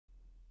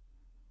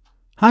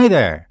Hi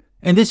there!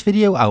 In this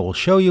video I will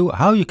show you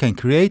how you can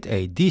create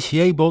a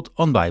DCA bot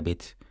on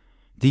Bybit.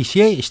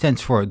 DCA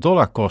stands for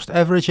dollar cost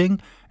averaging,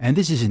 and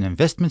this is an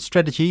investment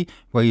strategy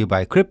where you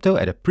buy crypto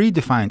at a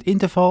predefined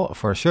interval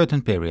for a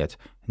certain period,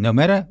 no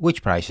matter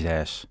which price it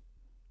has.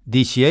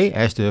 DCA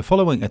has the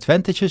following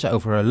advantages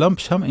over a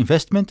lump sum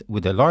investment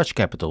with a large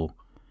capital.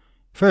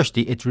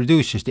 Firstly, it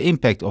reduces the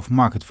impact of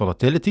market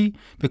volatility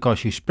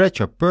because you spread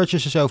your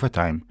purchases over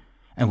time,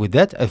 and with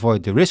that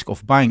avoid the risk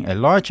of buying a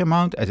large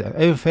amount at an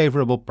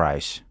unfavorable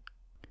price.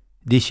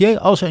 DCA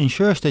also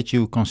ensures that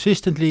you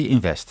consistently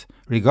invest,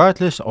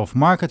 regardless of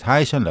market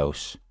highs and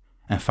lows.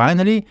 And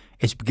finally,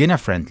 it's beginner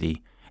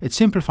friendly. It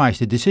simplifies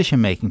the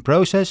decision-making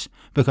process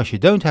because you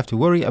don't have to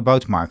worry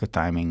about market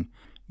timing.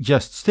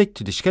 Just stick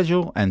to the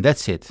schedule and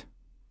that's it.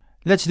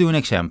 Let's do an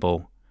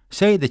example.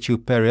 Say that you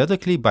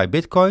periodically buy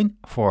Bitcoin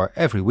for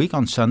every week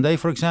on Sunday,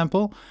 for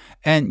example,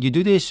 and you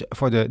do this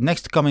for the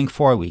next coming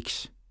 4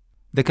 weeks.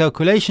 The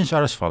calculations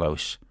are as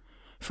follows.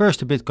 First,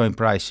 the Bitcoin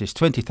price is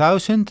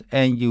 $20,000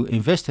 and you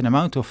invest an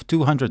amount of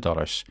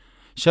 $200.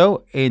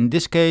 So, in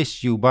this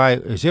case, you buy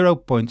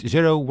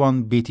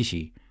 0.01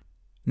 BTC.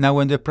 Now,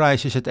 when the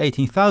price is at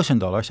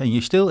 $18,000 and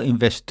you still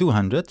invest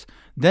 $200,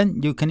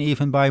 then you can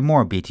even buy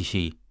more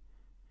BTC.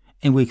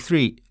 In week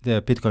 3,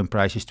 the Bitcoin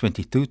price is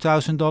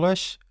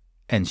 $22,000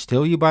 and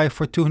still you buy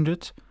for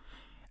 $200.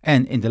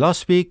 And in the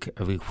last week,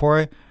 week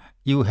 4,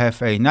 you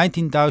have a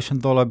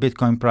 $19,000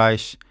 Bitcoin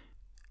price.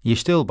 You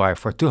still buy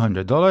for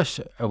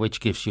 $200, which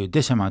gives you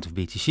this amount of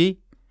BTC.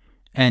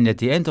 And at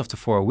the end of the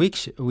 4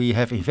 weeks, we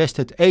have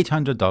invested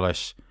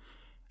 $800.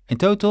 In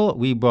total,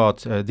 we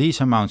bought these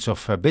amounts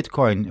of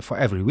Bitcoin for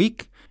every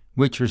week,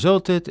 which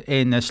resulted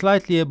in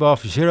slightly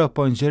above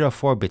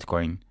 0.04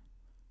 Bitcoin.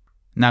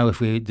 Now, if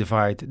we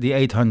divide the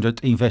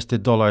 800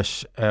 invested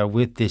dollars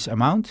with this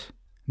amount,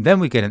 then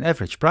we get an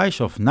average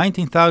price of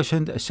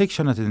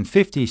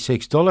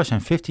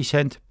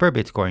 $19,656.50 per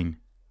Bitcoin.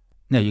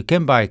 Now, you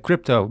can buy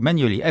crypto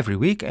manually every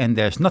week and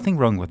there's nothing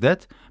wrong with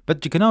that,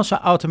 but you can also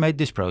automate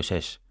this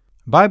process.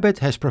 Bybit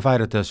has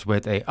provided us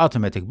with an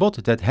automatic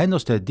bot that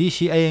handles the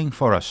DCAing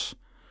for us.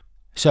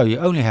 So you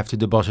only have to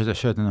deposit a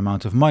certain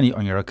amount of money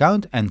on your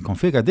account and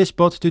configure this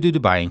bot to do the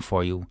buying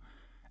for you.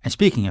 And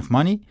speaking of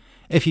money,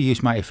 if you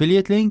use my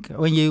affiliate link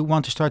when you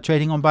want to start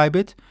trading on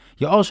Bybit,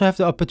 you also have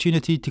the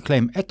opportunity to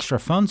claim extra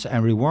funds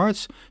and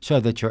rewards so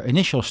that your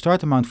initial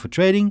start amount for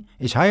trading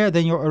is higher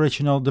than your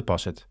original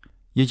deposit.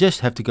 You just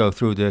have to go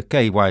through the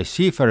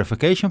KYC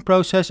verification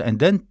process and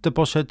then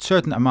deposit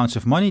certain amounts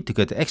of money to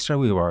get extra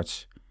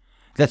rewards.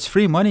 That's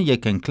free money you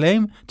can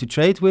claim to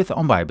trade with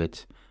on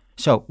Bybit.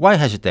 So why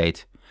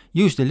hesitate?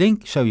 Use the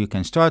link so you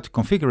can start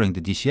configuring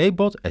the DCA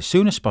bot as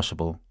soon as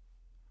possible.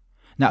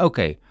 Now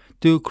okay,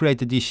 to create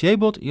the DCA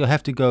bot you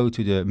have to go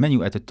to the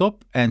menu at the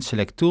top and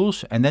select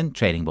Tools and then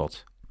Trading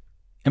Bot.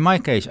 In my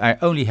case, I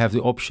only have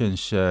the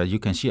options you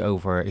can see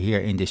over here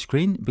in this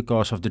screen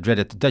because of the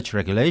dreaded Dutch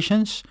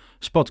regulations,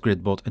 Spot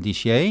Grid Bot and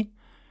DCA.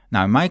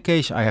 Now in my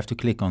case, I have to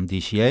click on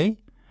DCA.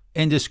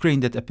 In the screen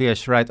that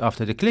appears right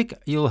after the click,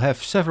 you'll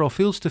have several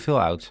fields to fill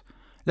out.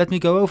 Let me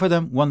go over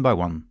them one by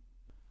one.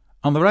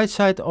 On the right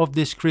side of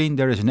this screen,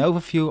 there is an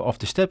overview of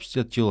the steps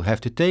that you'll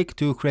have to take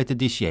to create a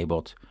DCA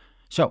bot.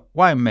 So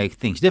why make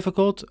things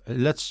difficult?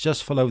 Let's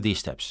just follow these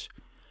steps.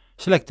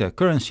 Select the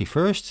currency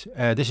first.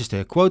 This is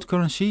the quote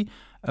currency,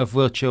 of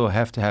which you'll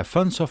have to have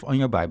funds of on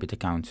your Bybit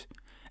account.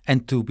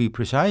 And to be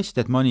precise,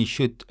 that money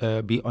should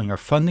be on your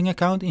funding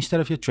account instead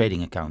of your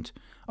trading account.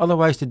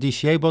 Otherwise the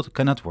DCA bot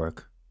cannot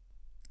work.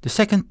 The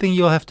second thing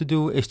you'll have to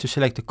do is to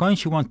select the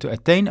coins you want to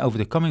attain over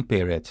the coming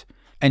period.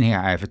 And here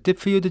I have a tip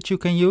for you that you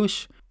can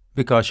use,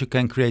 because you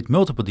can create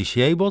multiple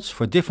DCA bots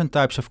for different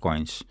types of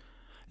coins.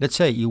 Let's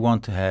say you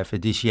want to have a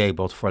DCA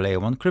bot for layer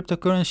 1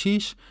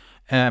 cryptocurrencies,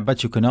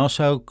 but you can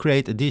also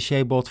create a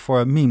DCA bot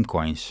for meme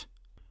coins.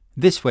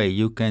 This way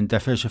you can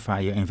diversify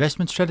your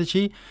investment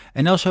strategy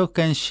and also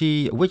can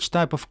see which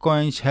type of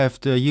coins have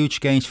the huge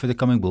gains for the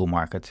coming bull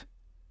market.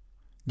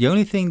 The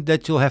only thing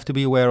that you'll have to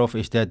be aware of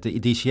is that the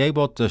DCA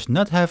bot does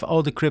not have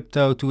all the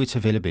crypto to its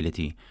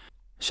availability,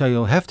 so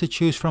you'll have to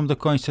choose from the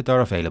coins that are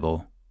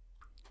available.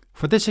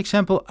 For this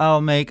example, I'll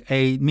make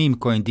a meme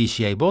coin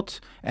DCA bot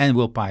and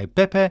will buy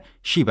Pepe,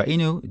 Shiba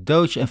Inu,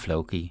 Doge and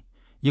Floki.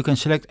 You can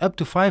select up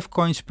to 5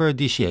 coins per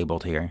DCA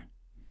bot here.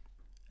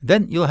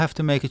 Then you'll have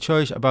to make a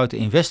choice about the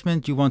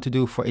investment you want to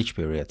do for each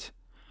period.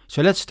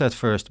 So let's start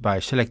first by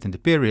selecting the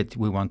period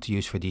we want to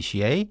use for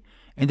DCA.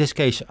 In this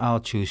case,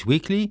 I'll choose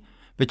weekly,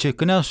 but you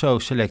can also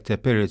select the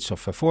periods of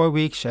 4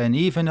 weeks and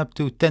even up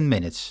to 10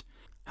 minutes.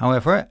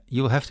 However,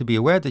 you'll have to be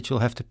aware that you'll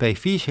have to pay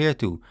fees here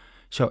too.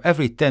 So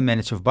every 10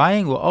 minutes of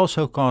buying will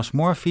also cost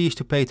more fees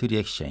to pay to the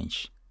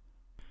exchange.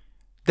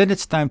 Then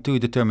it's time to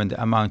determine the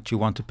amount you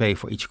want to pay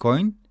for each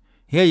coin.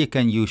 Here you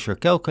can use your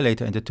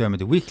calculator and determine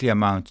the weekly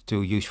amount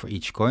to use for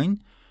each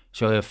coin.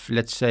 So if,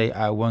 let's say,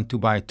 I want to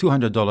buy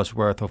 $200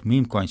 worth of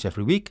meme coins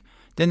every week,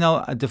 then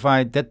I'll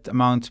divide that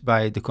amount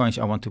by the coins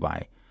I want to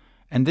buy.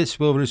 And this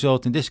will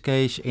result in this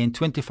case in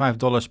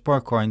 $25 per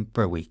coin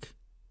per week.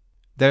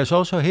 There's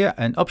also here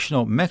an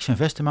optional max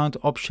invest amount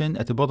option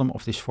at the bottom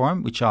of this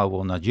form, which I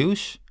will not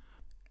use.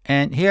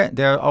 And here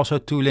there are also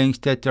 2 links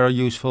that are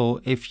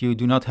useful if you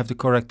do not have the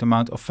correct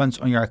amount of funds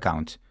on your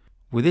account.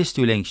 With these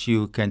 2 links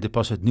you can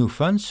deposit new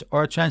funds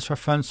or transfer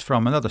funds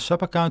from another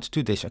sub-account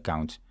to this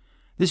account.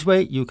 This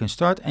way you can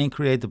start and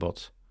create the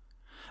bot.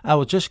 I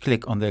will just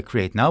click on the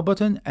Create Now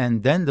button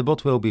and then the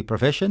bot will be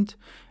provisioned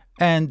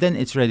and then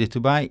it's ready to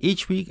buy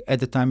each week at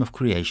the time of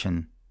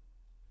creation.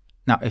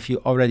 Now if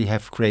you already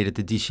have created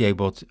the DCA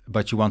bot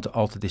but you want to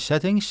alter the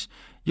settings,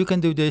 you can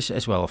do this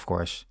as well of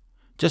course.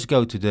 Just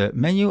go to the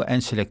menu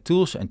and select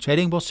Tools and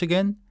Trading Bots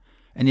again.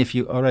 And if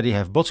you already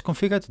have bots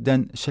configured,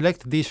 then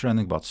select these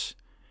running bots.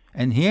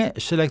 And here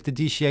select the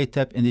DCA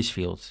tab in this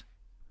field.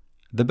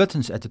 The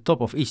buttons at the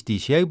top of each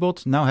DCA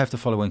bot now have the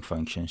following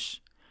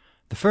functions.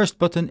 The first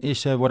button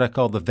is what I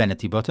call the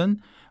vanity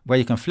button, where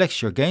you can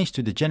flex your gains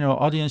to the general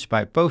audience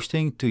by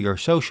posting to your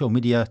social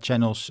media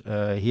channels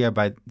here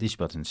by these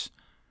buttons.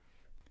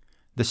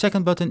 The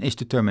second button is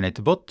to terminate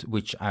the bot,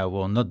 which I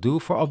will not do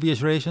for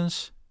obvious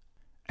reasons.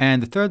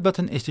 And the third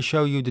button is to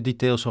show you the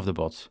details of the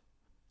bot.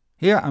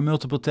 Here are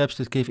multiple tabs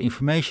that give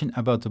information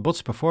about the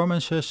bot's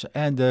performances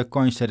and the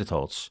coins that it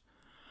holds.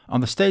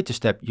 On the status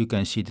tab you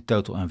can see the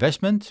total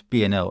investment,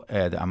 P&L,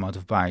 the amount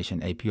of buys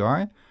and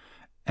APR,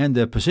 and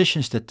the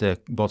positions that the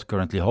bot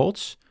currently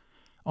holds.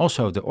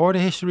 Also the order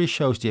history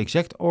shows the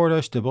exact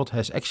orders the bot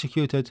has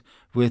executed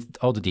with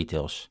all the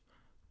details.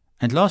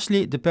 And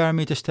lastly, the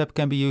parameters tab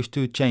can be used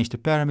to change the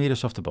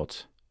parameters of the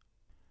bot.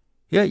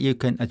 Here you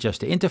can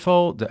adjust the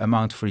interval, the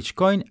amount for each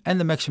coin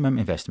and the maximum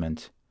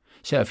investment.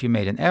 So if you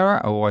made an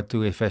error or want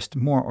to invest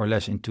more or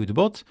less into the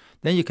bot,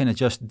 then you can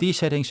adjust these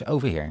settings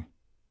over here.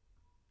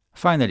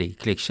 Finally,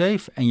 click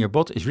Save and your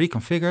bot is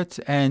reconfigured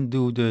and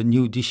do the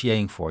new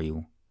DCAing for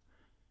you.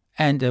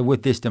 And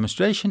with this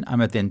demonstration, I'm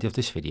at the end of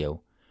this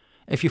video.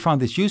 If you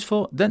found this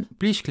useful, then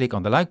please click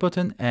on the like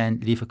button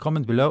and leave a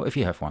comment below if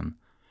you have one.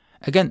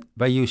 Again,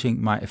 by using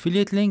my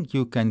affiliate link,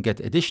 you can get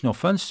additional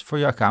funds for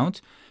your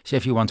account. So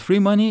if you want free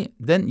money,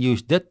 then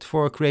use that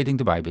for creating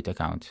the Bybit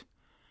account.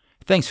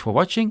 Thanks for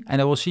watching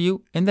and I will see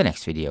you in the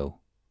next video.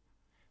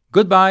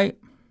 Goodbye!